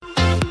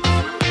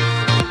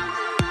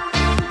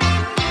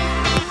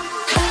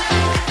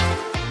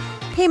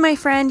Hey, my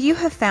friend, you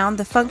have found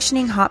the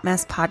Functioning Hot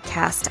Mess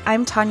podcast.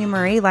 I'm Tanya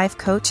Murray, life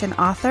coach and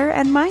author,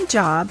 and my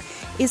job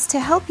is to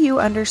help you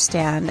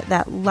understand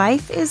that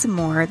life is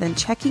more than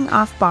checking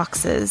off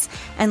boxes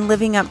and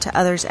living up to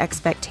others'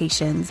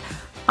 expectations.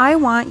 I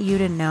want you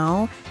to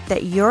know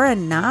that you're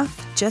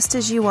enough just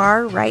as you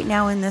are right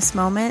now in this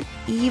moment,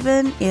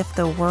 even if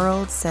the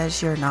world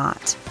says you're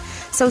not.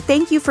 So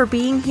thank you for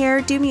being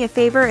here. Do me a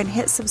favor and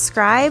hit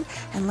subscribe,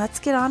 and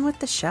let's get on with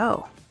the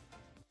show.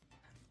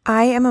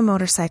 I am a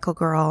motorcycle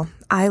girl.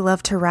 I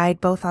love to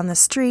ride both on the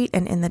street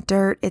and in the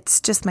dirt.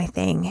 It's just my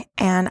thing.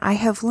 And I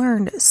have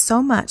learned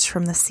so much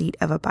from the seat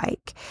of a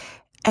bike.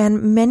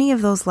 And many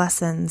of those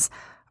lessons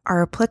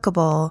are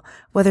applicable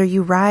whether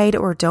you ride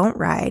or don't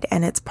ride.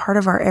 And it's part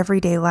of our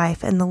everyday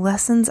life. And the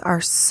lessons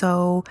are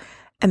so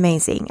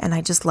amazing. And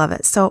I just love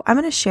it. So I'm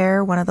going to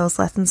share one of those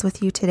lessons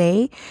with you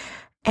today.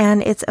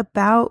 And it's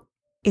about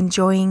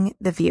enjoying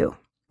the view.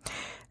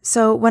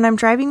 So when I'm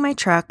driving my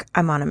truck,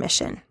 I'm on a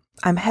mission.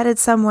 I'm headed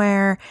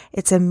somewhere.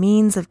 It's a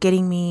means of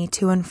getting me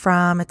to and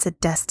from. It's a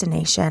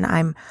destination.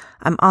 I'm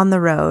on the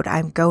road.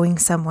 I'm going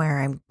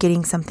somewhere. I'm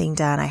getting something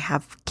done. I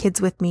have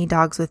kids with me,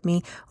 dogs with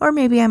me, or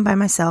maybe I'm by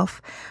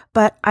myself,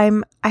 but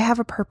I have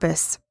a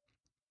purpose,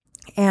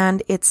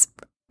 and it's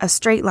a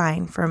straight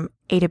line from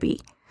A to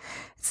B.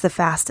 It's the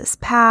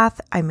fastest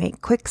path. I make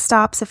quick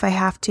stops if I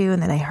have to,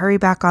 and then I hurry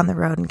back on the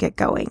road and get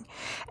going.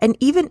 And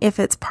even if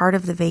it's part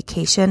of the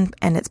vacation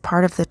and it's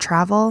part of the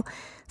travel,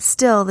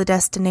 still, the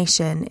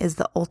destination is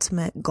the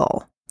ultimate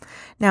goal.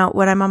 Now,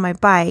 when I'm on my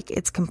bike,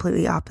 it's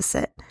completely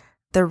opposite.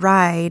 The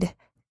ride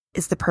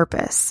is the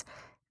purpose,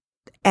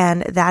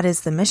 and that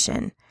is the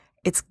mission.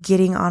 It's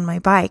getting on my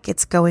bike.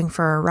 It's going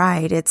for a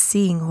ride. It's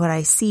seeing what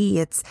I see.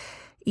 It's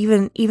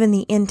even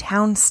the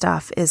in-town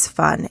stuff is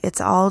fun.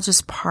 It's all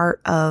just part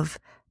of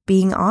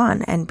being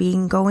on and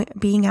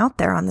being out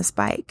there on this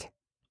bike.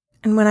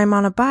 And when I'm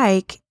on a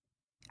bike,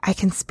 I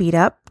can speed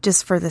up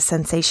just for the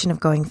sensation of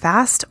going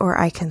fast, or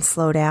I can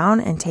slow down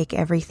and take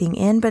everything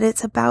in, but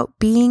it's about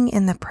being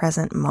in the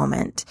present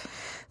moment.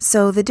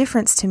 So the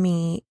difference to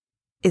me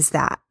is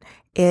that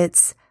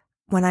it's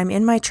when I'm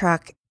in my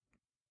truck,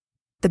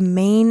 the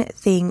main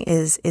thing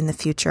is in the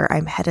future.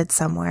 I'm headed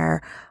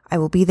somewhere. I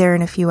will be there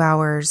in a few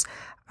hours.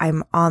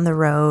 I'm on the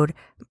road.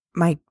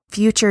 My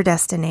future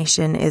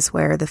destination is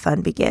where the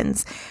fun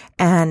begins.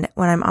 And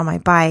when I'm on my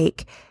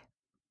bike,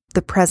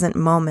 the present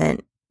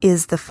moment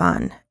is the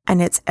fun.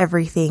 And it's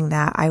everything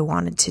that I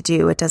wanted to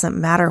do. It doesn't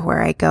matter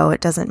where I go.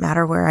 It doesn't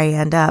matter where I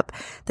end up.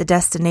 The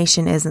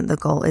destination isn't the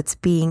goal. It's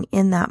being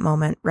in that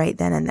moment right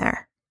then and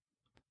there.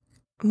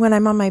 When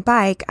I'm on my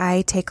bike,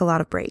 I take a lot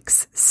of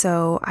breaks.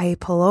 So I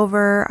pull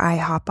over, I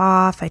hop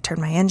off, I turn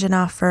my engine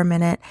off for a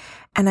minute,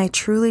 and I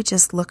truly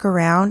just look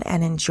around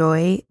and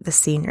enjoy the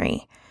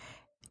scenery.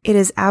 It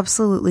is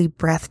absolutely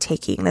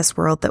breathtaking, this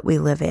world that we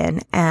live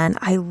in. And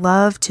I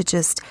love to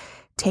just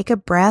take a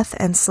breath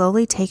and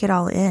slowly take it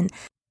all in.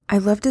 I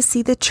love to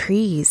see the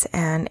trees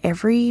and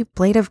every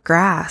blade of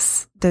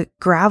grass, the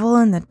gravel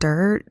and the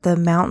dirt, the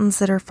mountains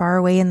that are far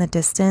away in the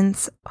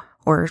distance,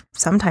 or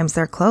sometimes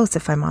they're close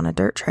if I'm on a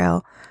dirt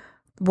trail,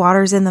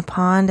 water's in the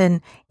pond,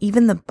 and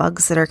even the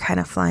bugs that are kind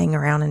of flying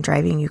around and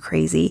driving you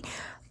crazy.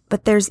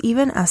 But there's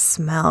even a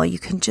smell. You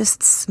can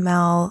just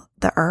smell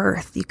the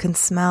earth. You can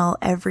smell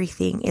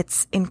everything.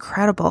 It's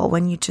incredible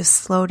when you just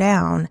slow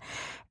down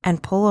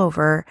and pull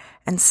over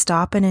and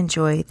stop and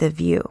enjoy the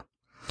view.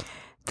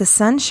 The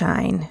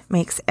sunshine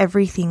makes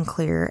everything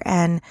clear,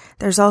 and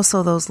there's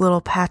also those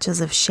little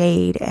patches of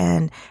shade,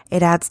 and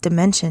it adds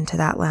dimension to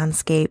that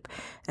landscape.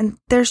 And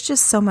there's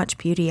just so much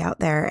beauty out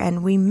there,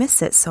 and we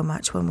miss it so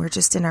much when we're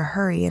just in a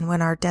hurry and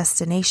when our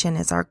destination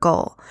is our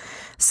goal.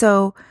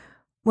 So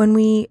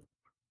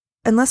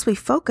unless we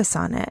focus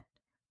on it,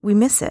 we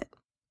miss it.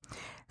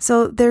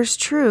 So there's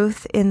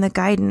truth in the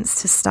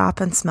guidance to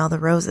stop and smell the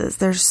roses.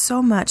 There's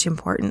so much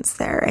importance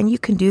there. And you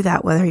can do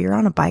that whether you're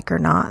on a bike or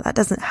not. That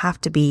doesn't have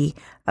to be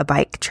a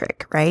bike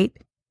trick, right?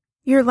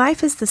 Your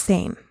life is the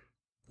same.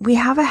 We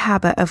have a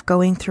habit of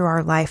going through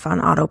our life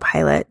on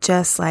autopilot,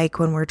 just like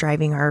when we're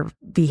driving our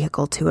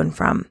vehicle to and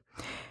from.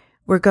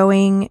 We're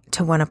going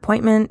to one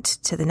appointment,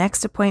 to the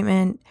next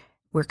appointment.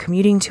 We're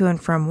commuting to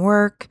and from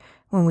work.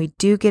 When we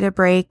do get a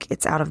break,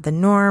 it's out of the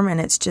norm,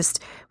 and it's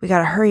just, we got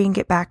to hurry and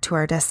get back to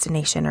our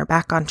destination or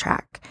back on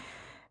track.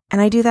 And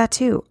I do that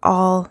too,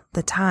 all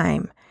the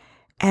time.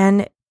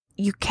 And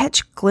you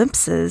catch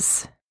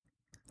glimpses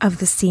of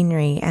the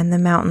scenery and the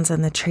mountains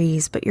and the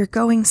trees, but you're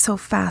going so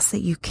fast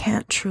that you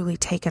can't truly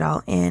take it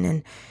all in.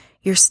 And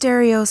your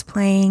stereo's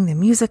playing, the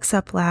music's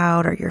up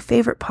loud, or your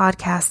favorite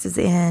podcast is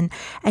in,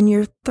 and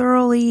you're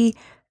thoroughly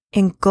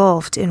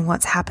engulfed in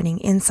what's happening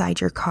inside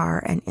your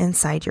car and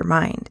inside your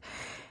mind.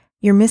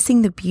 You're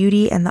missing the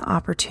beauty and the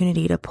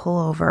opportunity to pull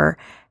over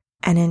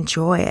and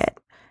enjoy it.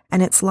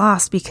 And it's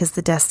lost because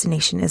the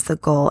destination is the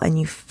goal and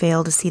you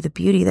fail to see the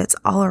beauty that's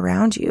all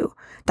around you.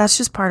 That's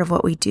just part of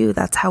what we do.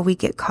 That's how we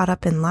get caught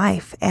up in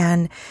life.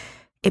 And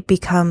it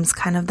becomes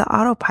kind of the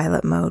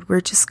autopilot mode. We're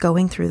just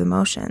going through the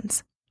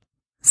motions.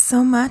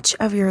 So much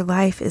of your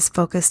life is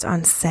focused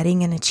on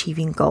setting and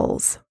achieving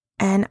goals.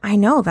 And I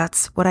know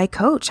that's what I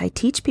coach. I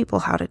teach people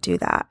how to do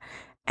that.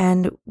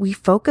 And we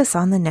focus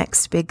on the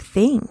next big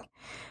thing,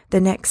 the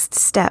next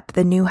step,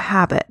 the new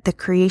habit, the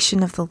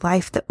creation of the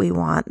life that we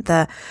want,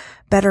 the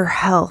better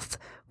health,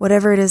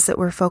 whatever it is that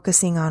we're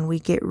focusing on. We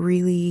get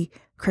really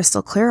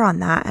crystal clear on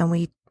that and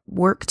we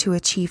work to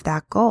achieve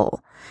that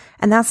goal.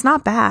 And that's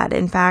not bad.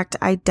 In fact,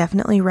 I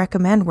definitely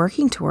recommend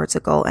working towards a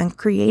goal and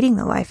creating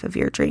the life of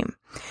your dream.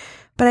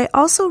 But I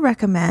also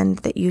recommend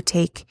that you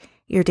take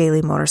your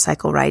daily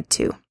motorcycle ride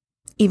too.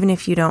 Even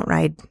if you don't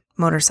ride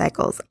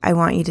motorcycles, I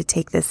want you to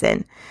take this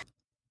in.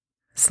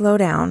 Slow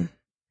down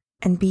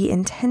and be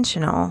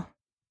intentional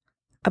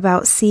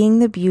about seeing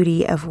the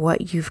beauty of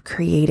what you've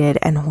created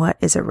and what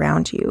is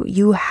around you.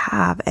 You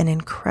have an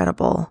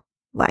incredible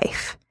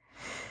life.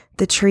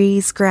 The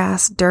trees,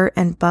 grass, dirt,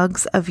 and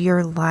bugs of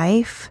your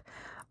life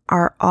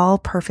are all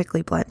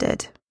perfectly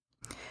blended.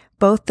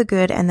 Both the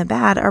good and the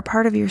bad are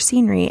part of your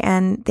scenery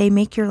and they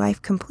make your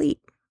life complete.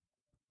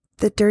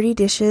 The dirty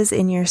dishes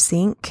in your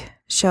sink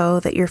show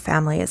that your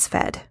family is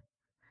fed.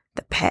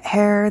 The pet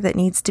hair that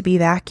needs to be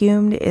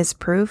vacuumed is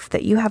proof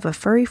that you have a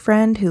furry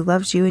friend who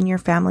loves you and your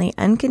family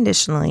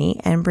unconditionally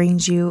and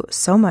brings you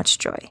so much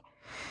joy.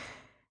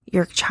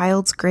 Your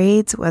child's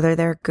grades, whether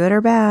they're good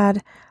or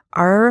bad,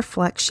 are a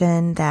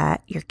reflection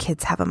that your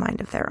kids have a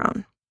mind of their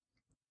own.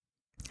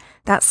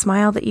 That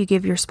smile that you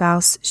give your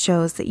spouse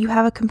shows that you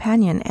have a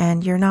companion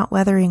and you're not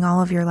weathering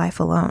all of your life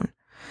alone.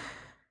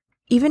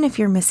 Even if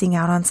you're missing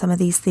out on some of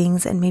these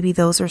things and maybe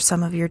those are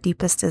some of your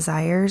deepest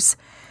desires,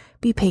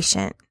 be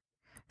patient.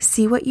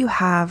 See what you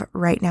have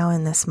right now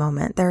in this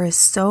moment. There is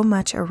so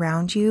much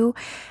around you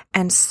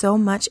and so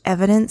much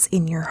evidence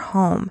in your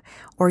home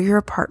or your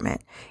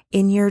apartment,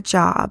 in your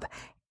job,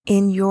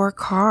 in your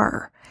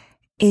car,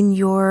 in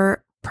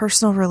your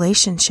personal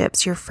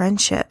relationships, your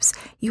friendships.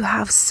 You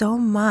have so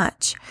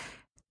much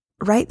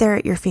right there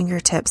at your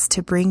fingertips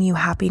to bring you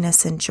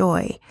happiness and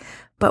joy.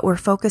 But we're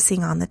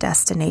focusing on the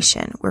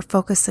destination. We're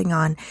focusing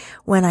on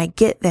when I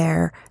get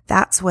there,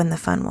 that's when the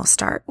fun will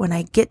start. When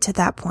I get to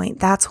that point,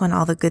 that's when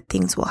all the good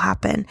things will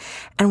happen.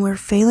 And we're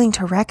failing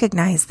to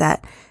recognize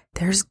that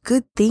there's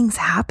good things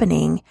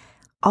happening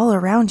all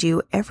around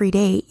you every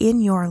day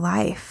in your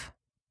life.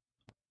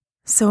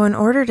 So in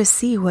order to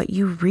see what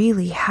you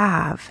really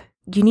have,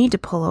 you need to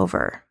pull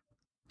over,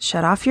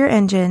 shut off your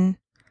engine,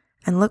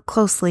 and look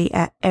closely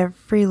at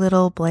every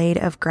little blade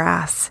of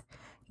grass.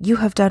 You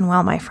have done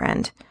well, my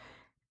friend.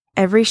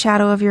 Every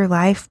shadow of your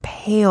life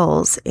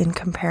pales in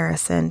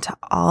comparison to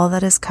all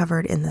that is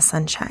covered in the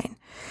sunshine.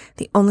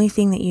 The only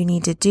thing that you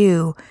need to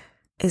do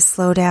is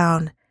slow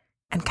down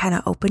and kind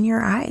of open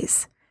your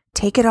eyes.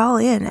 Take it all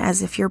in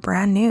as if you're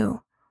brand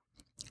new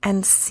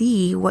and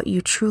see what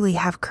you truly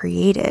have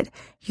created.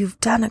 You've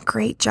done a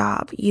great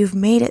job. You've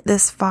made it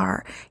this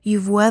far.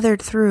 You've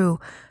weathered through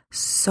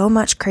so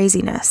much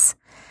craziness.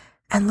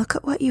 And look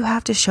at what you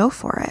have to show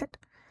for it.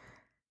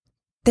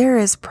 There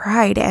is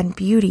pride and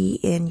beauty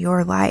in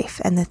your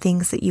life and the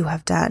things that you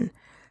have done.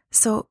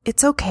 So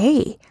it's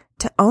okay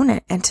to own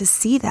it and to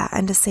see that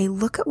and to say,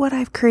 look at what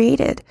I've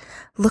created.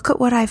 Look at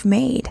what I've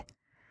made.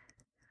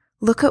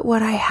 Look at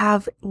what I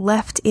have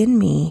left in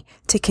me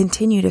to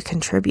continue to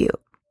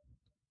contribute.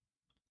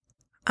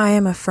 I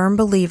am a firm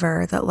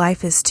believer that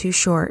life is too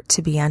short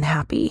to be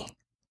unhappy.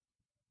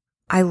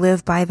 I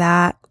live by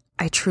that.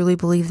 I truly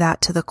believe that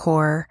to the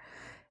core.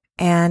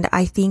 And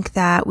I think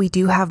that we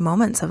do have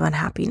moments of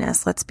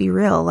unhappiness. Let's be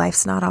real.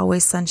 Life's not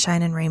always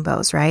sunshine and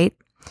rainbows, right?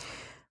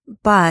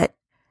 But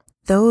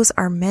those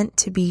are meant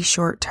to be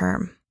short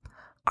term.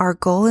 Our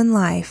goal in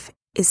life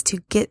is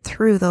to get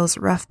through those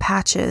rough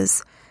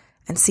patches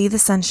and see the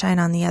sunshine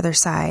on the other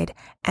side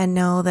and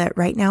know that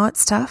right now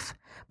it's tough,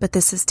 but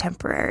this is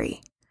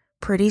temporary.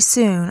 Pretty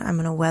soon I'm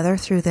going to weather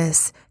through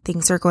this.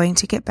 Things are going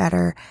to get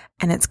better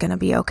and it's going to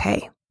be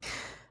okay.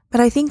 But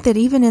I think that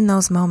even in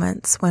those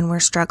moments when we're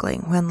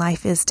struggling, when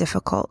life is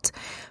difficult,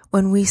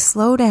 when we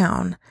slow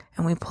down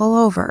and we pull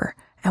over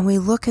and we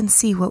look and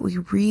see what we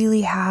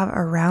really have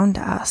around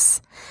us,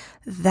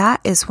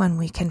 that is when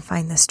we can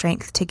find the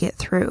strength to get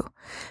through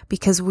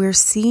because we're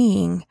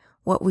seeing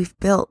what we've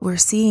built. We're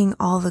seeing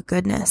all the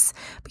goodness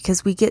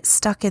because we get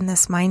stuck in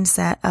this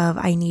mindset of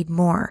I need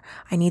more.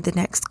 I need the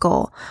next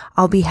goal.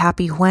 I'll be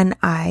happy when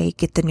I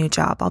get the new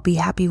job. I'll be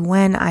happy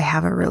when I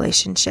have a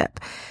relationship.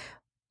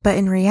 But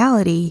in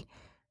reality,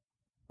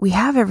 we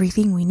have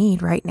everything we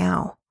need right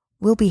now.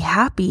 We'll be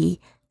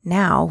happy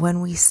now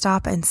when we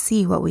stop and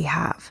see what we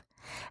have.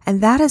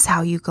 And that is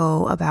how you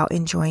go about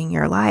enjoying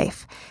your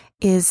life,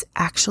 is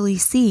actually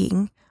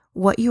seeing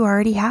what you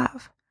already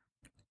have.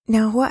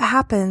 Now, what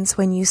happens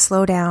when you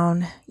slow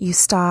down, you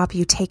stop,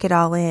 you take it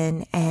all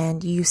in,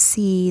 and you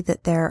see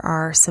that there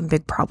are some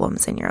big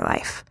problems in your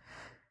life?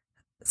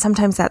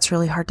 Sometimes that's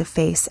really hard to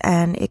face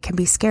and it can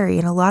be scary.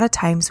 And a lot of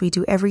times we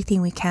do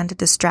everything we can to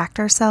distract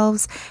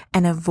ourselves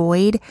and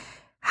avoid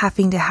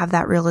having to have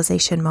that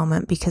realization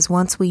moment because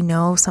once we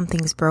know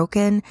something's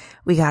broken,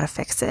 we got to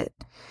fix it.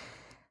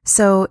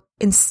 So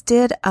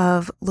instead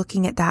of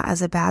looking at that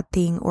as a bad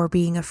thing or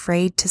being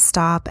afraid to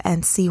stop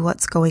and see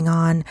what's going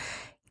on,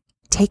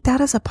 take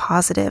that as a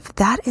positive.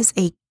 That is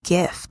a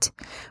gift.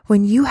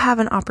 When you have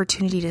an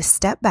opportunity to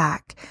step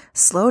back,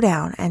 slow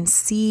down, and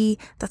see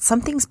that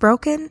something's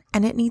broken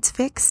and it needs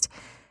fixed,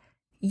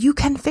 you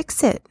can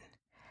fix it.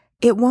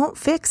 It won't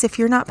fix if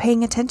you're not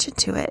paying attention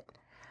to it.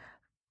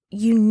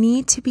 You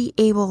need to be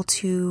able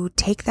to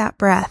take that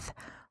breath,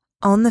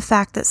 own the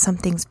fact that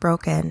something's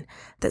broken,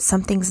 that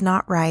something's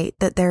not right,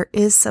 that there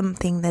is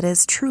something that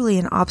is truly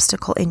an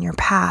obstacle in your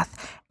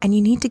path, and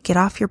you need to get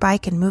off your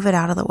bike and move it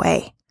out of the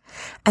way.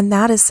 And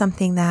that is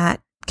something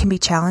that can be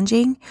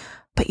challenging,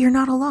 but you're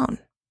not alone.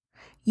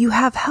 You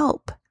have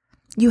help.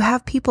 You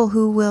have people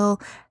who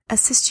will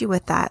assist you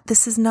with that.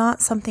 This is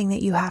not something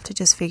that you have to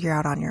just figure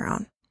out on your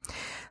own.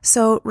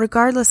 So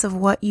regardless of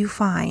what you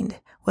find,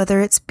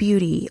 whether it's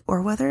beauty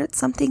or whether it's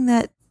something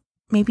that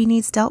maybe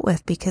needs dealt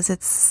with because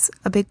it's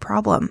a big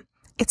problem,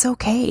 it's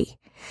okay.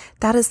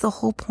 That is the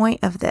whole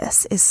point of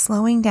this, is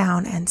slowing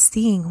down and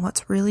seeing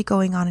what's really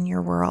going on in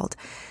your world.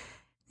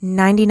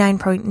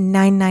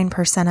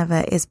 99.99% of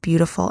it is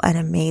beautiful and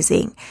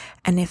amazing.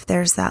 And if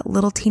there's that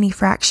little teeny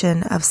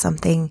fraction of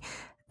something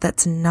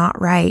that's not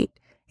right,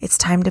 it's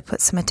time to put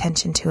some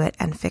attention to it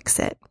and fix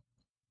it.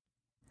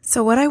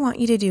 So what I want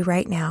you to do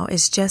right now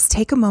is just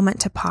take a moment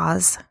to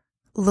pause,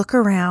 look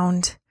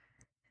around,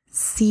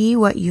 see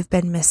what you've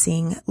been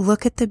missing,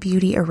 look at the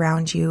beauty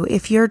around you.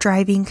 If you're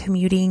driving,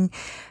 commuting,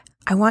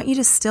 I want you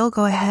to still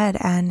go ahead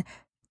and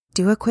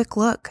do a quick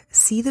look,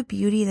 see the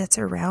beauty that's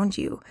around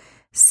you.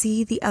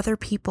 See the other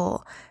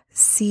people,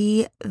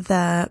 see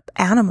the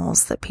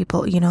animals that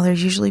people,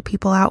 there's usually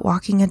people out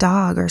walking a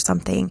dog or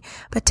something,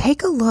 but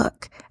take a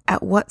look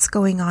at what's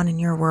going on in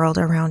your world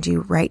around you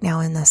right now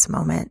in this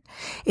moment.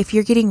 If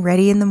you're getting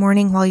ready in the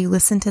morning while you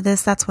listen to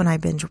this, that's when I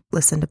binge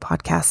listen to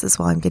podcasts, is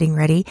while I'm getting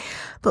ready.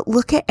 But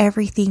look at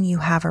everything you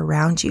have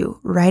around you,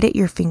 right at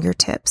your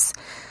fingertips.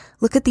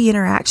 Look at the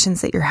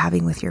interactions that you're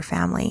having with your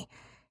family.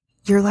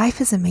 Your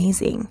life is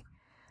amazing.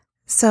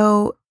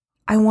 So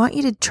I want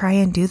you to try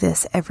and do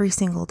this every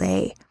single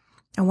day.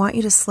 I want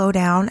you to slow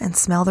down and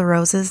smell the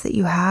roses that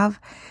you have.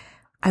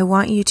 I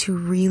want you to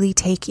really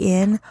take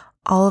in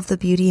all of the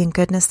beauty and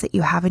goodness that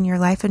you have in your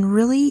life and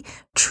really,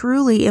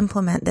 truly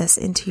implement this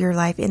into your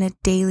life in a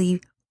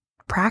daily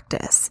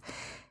practice.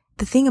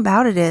 The thing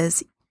about it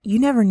is, you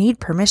never need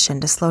permission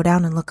to slow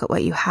down and look at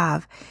what you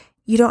have.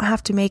 You don't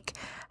have to make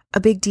a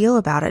big deal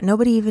about it.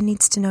 Nobody even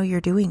needs to know you're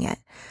doing it.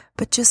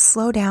 But just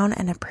slow down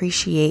and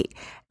appreciate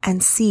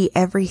and see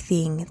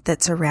everything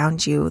that's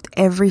around you,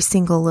 every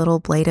single little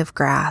blade of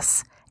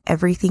grass,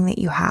 everything that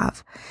you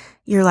have.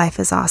 Your life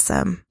is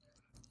awesome.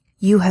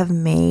 You have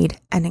made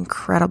an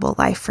incredible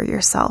life for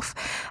yourself.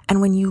 And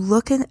when you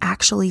look and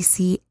actually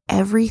see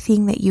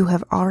everything that you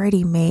have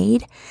already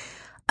made,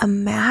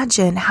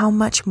 imagine how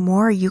much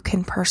more you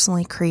can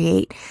personally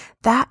create.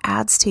 That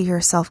adds to your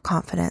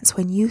self-confidence.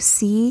 When you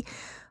see,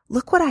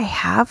 look what I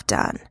have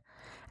done.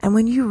 And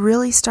when you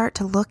really start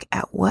to look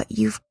at what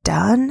you've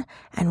done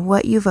and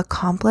what you've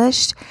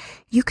accomplished,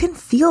 you can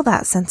feel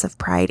that sense of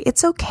pride.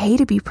 It's okay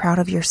to be proud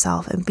of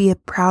yourself and be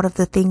proud of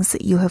the things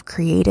that you have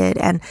created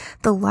and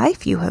the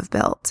life you have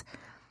built.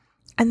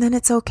 And then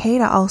it's okay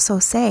to also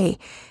say,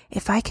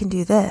 if I can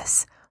do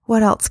this,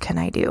 what else can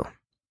I do?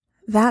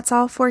 That's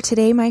all for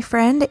today, my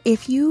friend.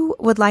 If you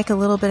would like a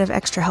little bit of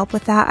extra help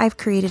with that, I've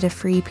created a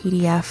free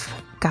PDF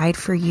guide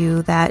for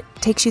you that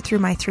takes you through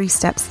my 3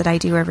 steps that I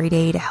do every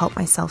day to help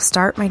myself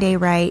start my day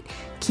right,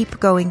 keep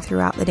going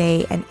throughout the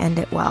day, and end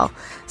it well.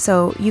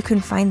 So you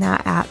can find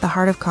that at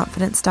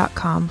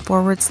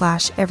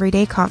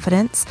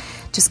theheartofconfidence.com/everydayconfidence.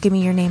 Just give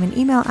me your name and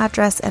email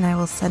address and I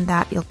will send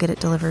that. You'll get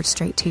it delivered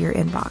straight to your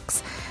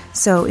inbox.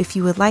 So if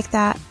you would like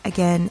that,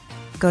 again,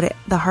 go to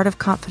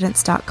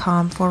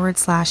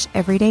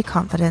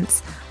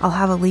theheartofconfidence.com/everydayconfidence. I'll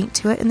have a link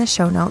to it in the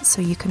show notes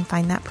so you can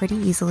find that pretty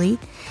easily.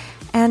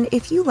 And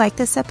if you like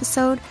this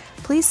episode,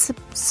 please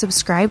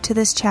subscribe to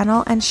this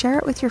channel and share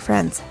it with your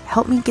friends.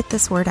 Help me get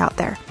this word out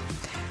there.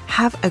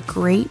 Have a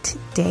great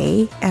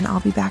day, and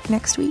I'll be back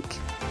next week.